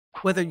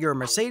Whether you're a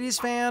Mercedes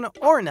fan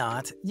or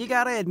not, you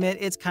gotta admit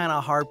it's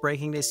kinda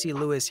heartbreaking to see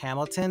Lewis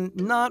Hamilton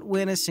not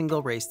win a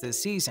single race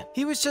this season.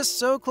 He was just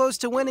so close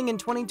to winning in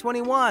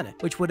 2021,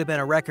 which would have been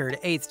a record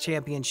 8th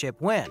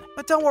championship win.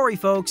 But don't worry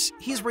folks,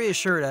 he's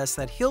reassured us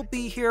that he'll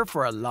be here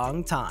for a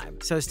long time.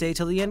 So stay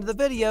till the end of the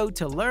video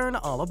to learn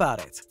all about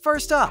it.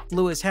 First up,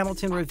 Lewis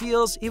Hamilton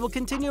reveals he will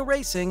continue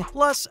racing,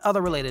 plus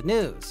other related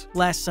news.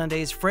 Last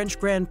Sunday's French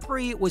Grand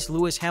Prix was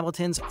Lewis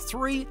Hamilton's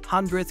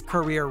 300th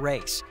career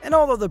race, and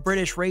although the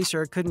British racer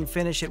couldn't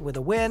finish it with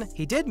a win,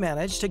 he did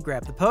manage to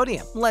grab the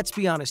podium. Let's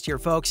be honest here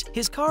folks,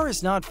 his car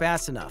is not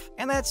fast enough,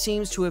 and that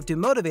seems to have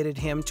demotivated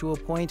him to a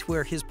point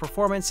where his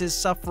performance is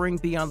suffering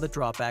beyond the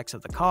drawbacks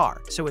of the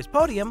car. So his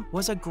podium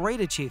was a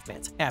great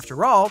achievement.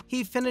 After all,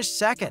 he finished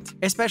second,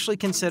 especially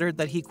considered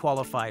that he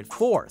qualified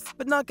 4th.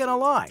 But not gonna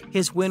lie,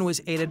 his win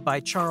was aided by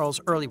Charles'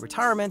 early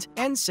retirement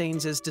and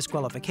Sainz's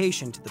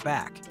disqualification to the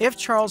back. If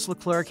Charles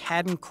Leclerc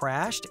hadn't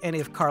crashed, and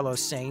if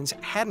Carlos Sainz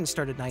hadn't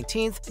started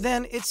 19th,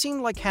 then it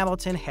seemed like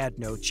Hamilton had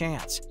no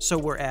chance. So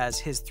whereas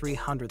his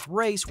 300th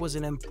race was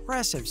an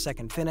impressive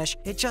second finish,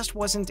 it just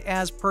wasn't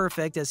as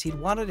perfect as he'd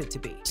wanted it to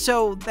be.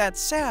 So that's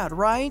sad,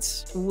 right?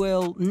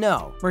 Well,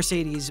 no.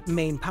 Mercedes'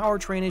 main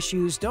powertrain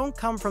issues don't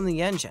come from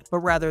the engine, but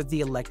rather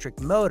the electric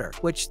motor,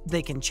 which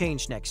they can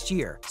change next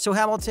year. So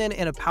Hamilton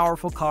in a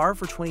powerful car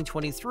for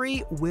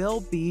 2023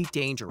 will be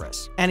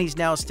dangerous. And he's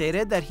now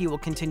stated that he will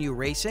continue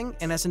racing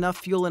and has enough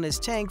fuel in his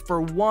tank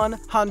for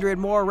 100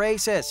 more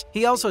races.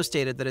 He also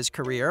stated that his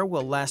career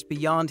will last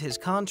beyond his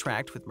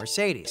contract with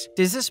Mercedes.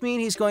 Does this mean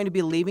he's going to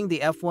be leaving the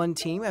F1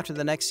 team after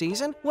the next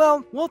season?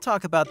 Well, we'll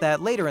talk about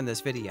that later in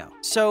this video.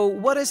 So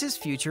what does his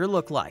future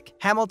look like?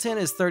 Hamilton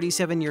is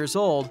 37 years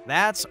old.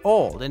 That's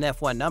old in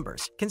F1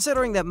 numbers,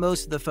 considering that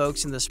most of the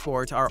folks in the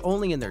sport are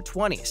only in their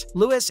 20s.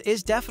 Lewis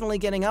is definitely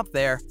getting up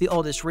there. The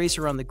oldest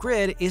racer on the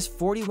grid is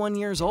 41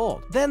 years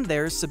old. Then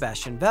there's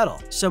Sebastian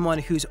Vettel, someone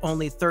who's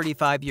only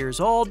 35 years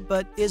old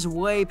but is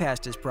way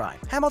past his prime.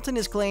 Hamilton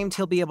has claimed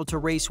he'll be able to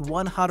race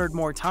 100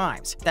 more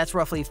times. That's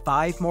roughly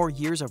 5 more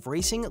years of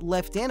racing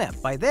left in him.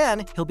 By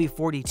then, he'll be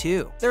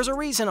 42. There's a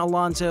reason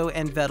Alonso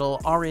and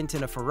Vettel aren't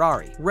in a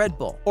Ferrari, Red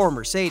Bull, or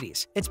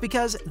Mercedes. It's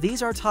because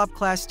these are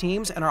top-class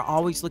teams and are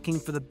always looking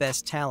for the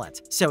best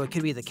talent. So it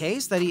could be the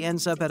case that he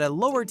ends up at a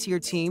lower-tier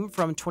team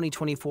from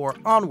 2024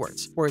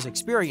 onwards, where his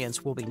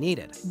experience will be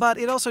needed. But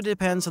it also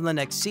depends on the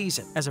next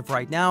season. As of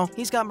right now,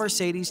 he's got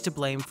Mercedes to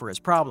blame for his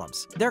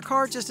problems. Their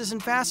car just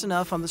isn't fast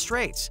enough on the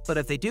straights. But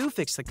if they do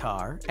fix the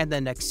car, and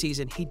then next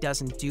season he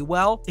doesn't do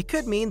well, it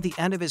could mean the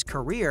end of his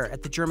career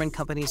at the German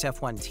company's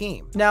F1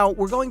 team. Now,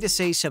 we're going to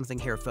say something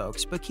here,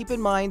 folks, but keep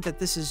in mind that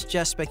this is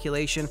just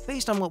speculation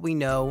based on what we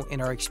know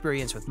in our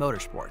experience with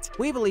motorsport.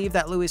 We believe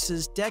that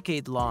Lewis's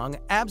decade-long,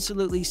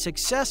 absolutely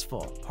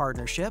successful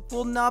partnership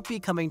will not be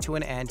coming to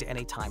an end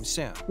anytime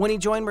soon. When he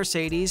joined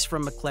Mercedes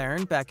from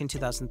McLaren back in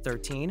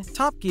 2013,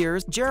 Top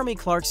Gear's Jeremy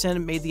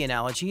Clarkson made the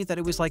analogy that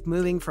it was like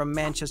moving from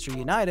Manchester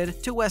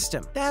United to West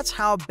Ham. That's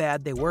how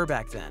bad they were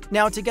back then.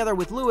 Now, together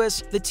with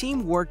Lewis, the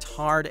team worked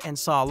hard and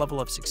saw a level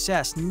of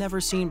success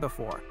never seen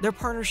before. Their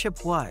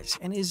partnership was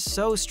and is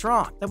so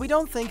strong that we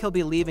don't think he'll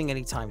be leaving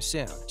anytime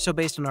soon. So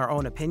based on our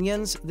own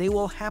opinions, they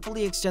will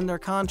happily extend their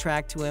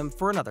contract to him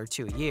for another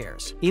 2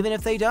 years. Even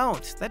if they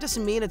don't, that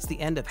doesn't mean it's the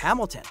end of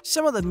Hamilton.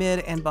 Some of the mid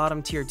and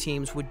bottom tier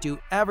teams would do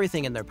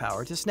everything in their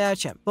power to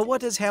snatch him. But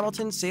what does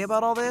Hamilton say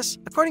about all this?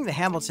 According to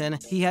Hamilton,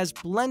 he has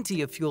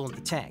plenty of fuel in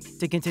the tank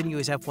to continue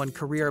his F1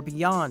 career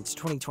beyond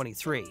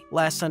 2023.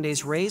 Last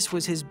Sunday's race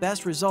was his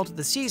best result of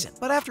the season,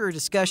 but after a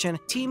discussion,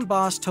 team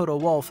boss Toto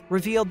Wolff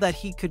revealed that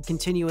he could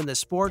continue in the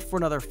sport for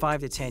another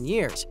 5 to 10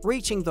 years,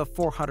 reaching the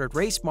 400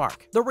 race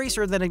mark. The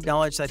racer then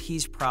acknowledged that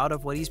he's proud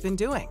of what he's been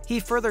doing. He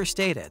further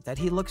stated that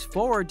he looks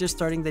forward to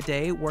starting the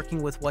day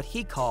working with what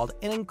he called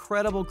an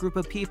incredible group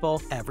of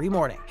people every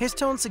morning. His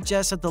tone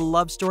suggests that the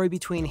love story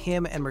between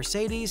him and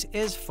Mercedes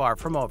is far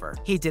from over.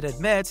 He did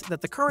admit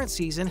that the current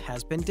season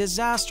has been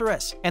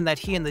disastrous and that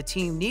he and the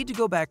team need to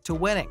go back to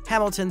winning.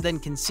 Hamilton then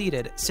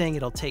conceded, saying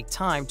it'll take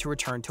time to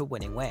return to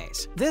winning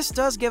ways. This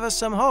does give us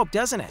some hope,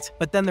 doesn't it?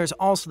 But then there's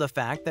also the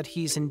fact that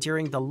he's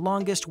enduring the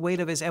longest wait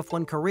of his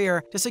F1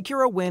 career to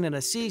secure a win in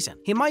a season.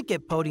 He might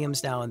get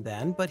podiums now and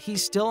then, but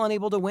he's still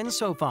unable to win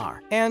so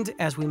far. And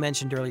as we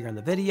mentioned earlier in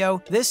the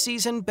video, this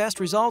season best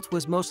result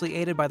was mostly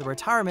aided by the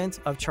retirement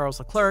of Charles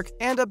Leclerc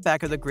and a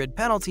back-of-the-grid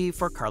penalty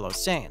for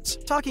Carlos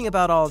Sainz. Talking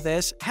about all of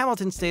this,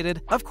 Hamilton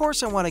stated, "Of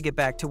course I want to get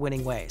back to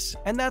winning ways,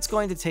 and that's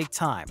going to take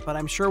time, but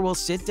I'm sure we'll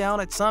sit down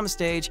at some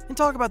stage and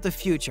talk about the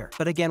future.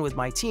 But again, with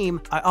my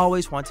team, I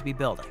always want to be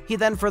building." He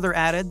then further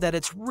added that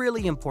it's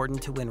really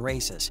important to win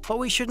races, but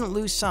we shouldn't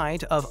lose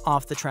sight of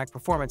off-the-track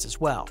performance as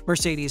well.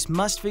 Mercedes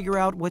must figure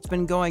out what's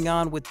been going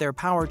on with their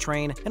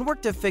powertrain and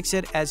work to fix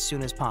it as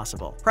soon as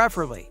possible,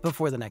 preferably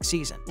before the next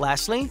season.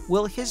 Lastly,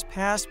 will his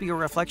past be a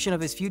reflection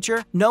of his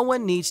future? No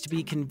one needs to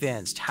be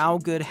convinced how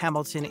good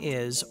Hamilton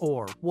is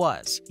or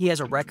was. He has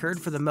a record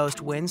for the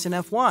most wins in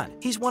F1.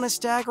 He's won a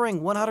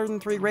staggering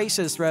 103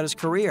 races throughout his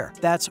career.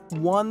 That's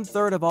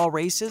 1/3 of all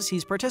races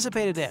he's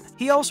participated in.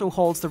 He also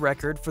holds the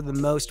record for the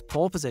most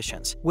pole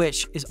positions,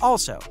 which is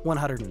also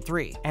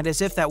 103. And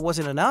as if that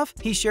wasn't enough,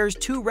 he shares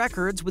 2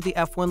 records with the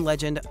F1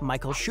 legend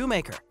Michael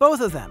Schumacher.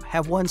 Both of them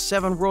have won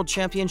 7 World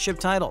Championship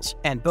titles,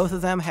 and both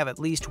of them have at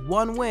least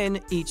 1 win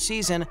each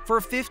season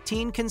for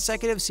 15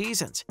 consecutive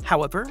seasons.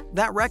 However,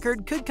 that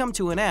record could come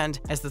to an end,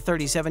 as the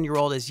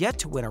 37-year-old is yet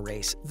to win a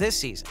race this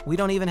season. We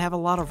don't even have a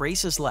lot of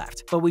races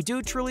left, but we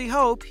do truly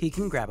hope he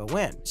can grab a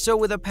win. So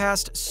with a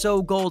past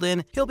so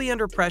golden, he'll be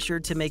under pressure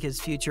to make his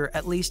future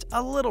at least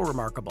a little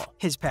remarkable.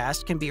 His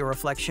past can be a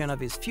reflection of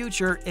his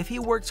future if he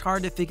works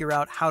hard to figure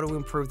out how to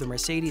improve the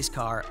Mercedes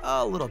car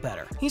a little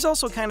better. He's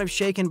also kind of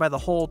shaken by the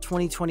whole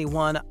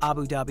 2021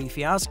 Abu Dhabi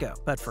fiasco,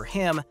 but for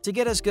him to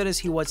get as good as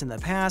he was in the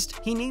past,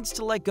 he needs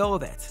to let go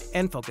of it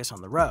and focus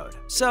on the road.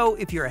 So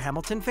if you're a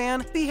Hamilton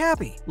fan, be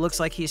happy. Looks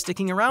like he's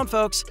sticking around,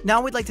 folks.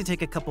 Now we'd like to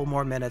take a couple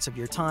more minutes of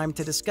your time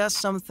to discuss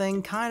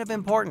something kind of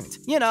important.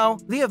 You know,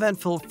 the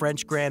eventful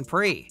French Grand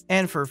Prix.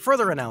 And for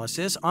further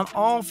analysis on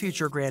all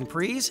future Grand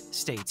Prix,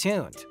 stay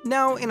tuned.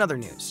 Now, in other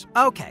news.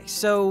 Okay,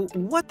 so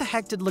what the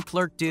heck did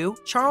Leclerc do?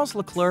 Charles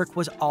Leclerc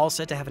was all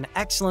set to have an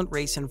excellent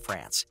race in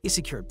France. He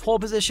secured pole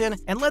position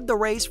and led the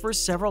race for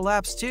several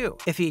laps too.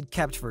 If he'd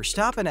kept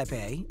Verstappen at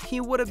bay,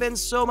 he would have been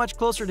so much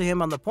closer to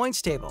him on the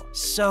points table.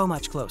 So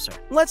much closer.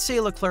 Let's say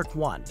Leclerc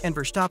won and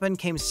Verstappen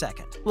came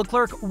second.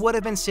 Leclerc would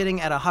have been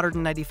sitting at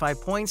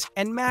 195 points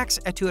and Max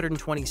at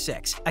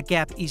 226, a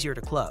gap easier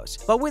to close.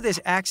 But with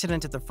his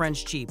accident at the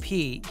French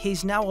GP,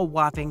 he's now a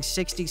whopping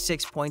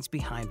 66 points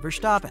behind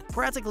Verstappen,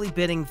 practically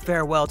bidding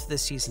farewell to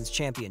this season's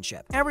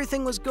championship.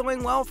 Everything was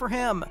going well for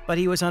him, but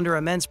he was under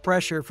immense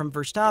pressure from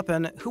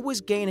Verstappen, who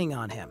was gaining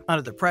on him.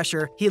 Under the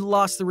pressure, he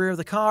lost the rear of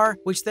the car,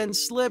 which then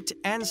slipped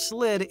and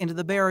slid into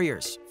the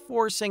barriers,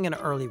 forcing an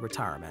early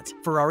retirement.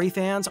 Ferrari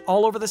fans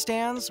all over the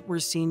stands were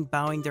seen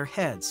bowing their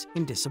heads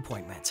in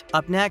disappointment.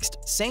 Up next,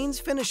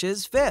 Sainz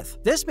finishes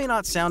 5th. This may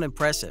not sound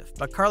impressive,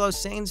 but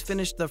Carlos Sainz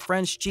finished the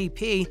French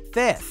GP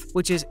 5th,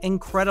 which is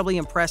incredibly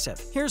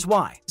impressive. Here's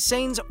why.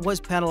 Sainz was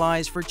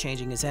penalized for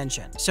changing his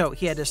engine, so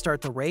he had to start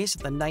the race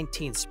at the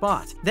 19th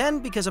spot. Then,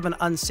 because of an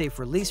unsafe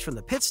release from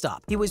the pit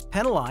stop, he was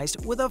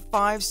penalized with a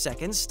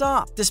 5-second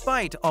stop.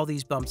 Despite all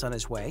these bumps on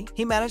his way,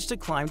 he managed to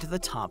climb to the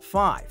top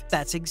 5.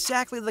 That's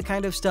exactly the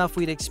kind of stuff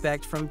we'd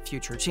expect from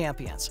future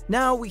champions.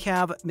 Now we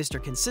have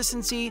Mr.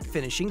 Consistency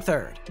finishing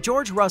 3rd.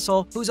 George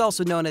Russell, who's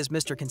also known as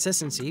Mr.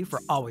 Consistency for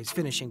always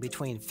finishing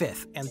between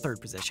 5th and 3rd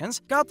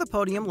positions, got the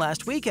podium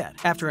last weekend.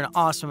 After an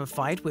awesome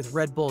fight with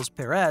Red Bull's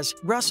Perez,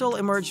 Russell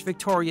emerged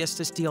victorious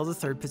to steal the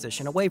 3rd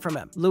position away from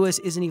him. Lewis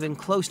isn't even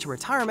close to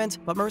retirement,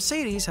 but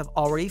Mercedes have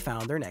already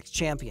found their next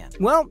champion.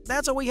 Well,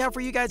 that's all we have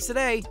for you guys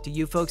today. Do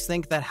you folks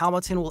think that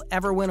Hamilton will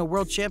ever win a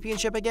world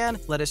championship again?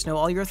 Let us know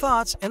all your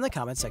thoughts in the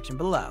comment section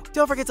below.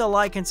 Don't forget to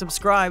like and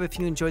subscribe if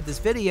you enjoyed this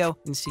video,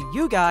 and see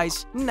you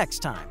guys next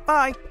time.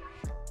 Bye!